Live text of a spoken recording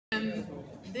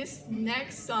This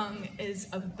next song is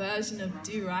a version of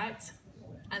Do Right,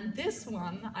 and this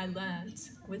one I learned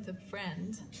with a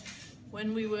friend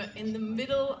when we were in the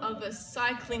middle of a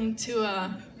cycling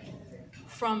tour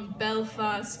from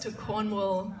Belfast to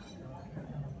Cornwall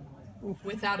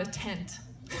without a tent.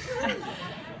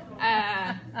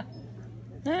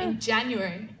 In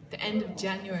January, the end of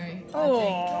January, I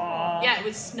think. Yeah, it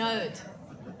was snowed.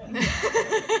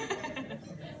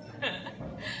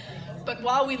 But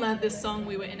while we learnt this song,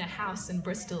 we were in a house in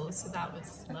Bristol, so that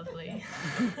was lovely.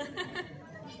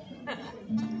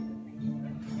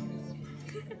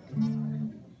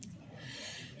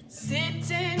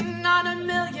 Sitting on a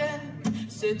million,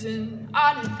 sitting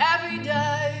on it every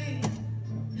day.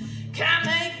 Can't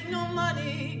make no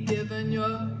money, giving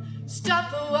your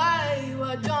stuff away.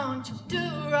 Why don't you do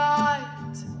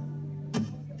right,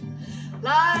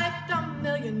 like the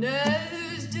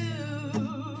millionaires do?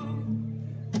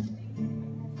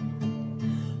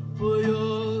 Put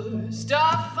your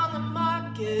stuff on the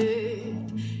market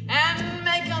and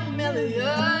make a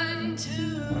million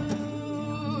too.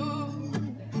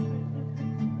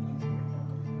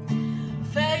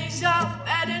 Face your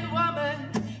wedded woman,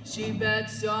 she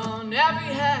bets on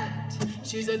every hand.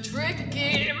 She's a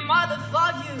tricky mother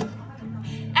for you.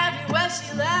 Everywhere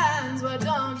she lands, what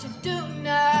don't you do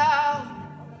now,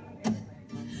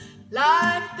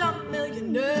 like the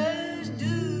millionaires do?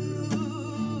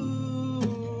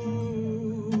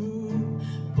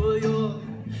 Put your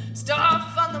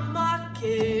stuff on the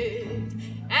market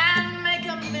and make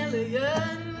a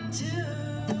million too.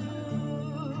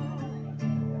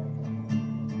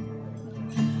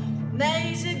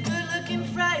 Maisie, good-looking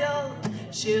frail,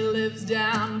 she lives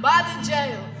down by the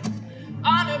jail.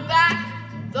 On her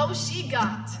back, though she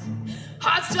got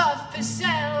hot stuff for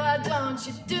sale, why don't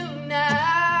you do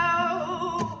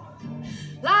now,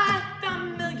 like the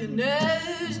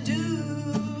millionaires do?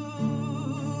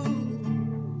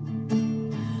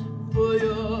 Put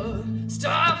your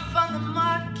stuff on the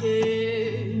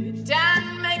market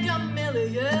and make a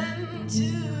million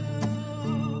too.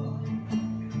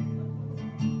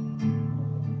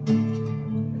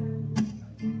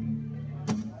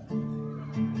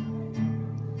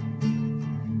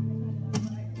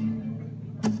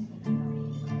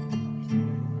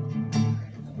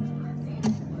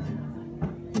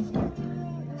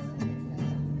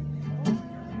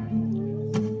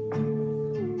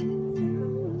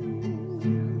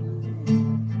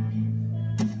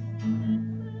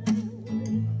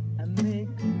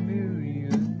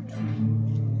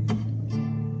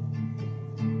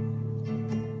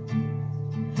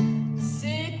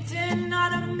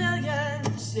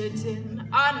 Sitting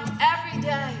on it every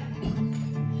day.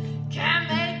 Can't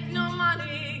make no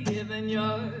money, giving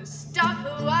your stuff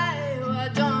away.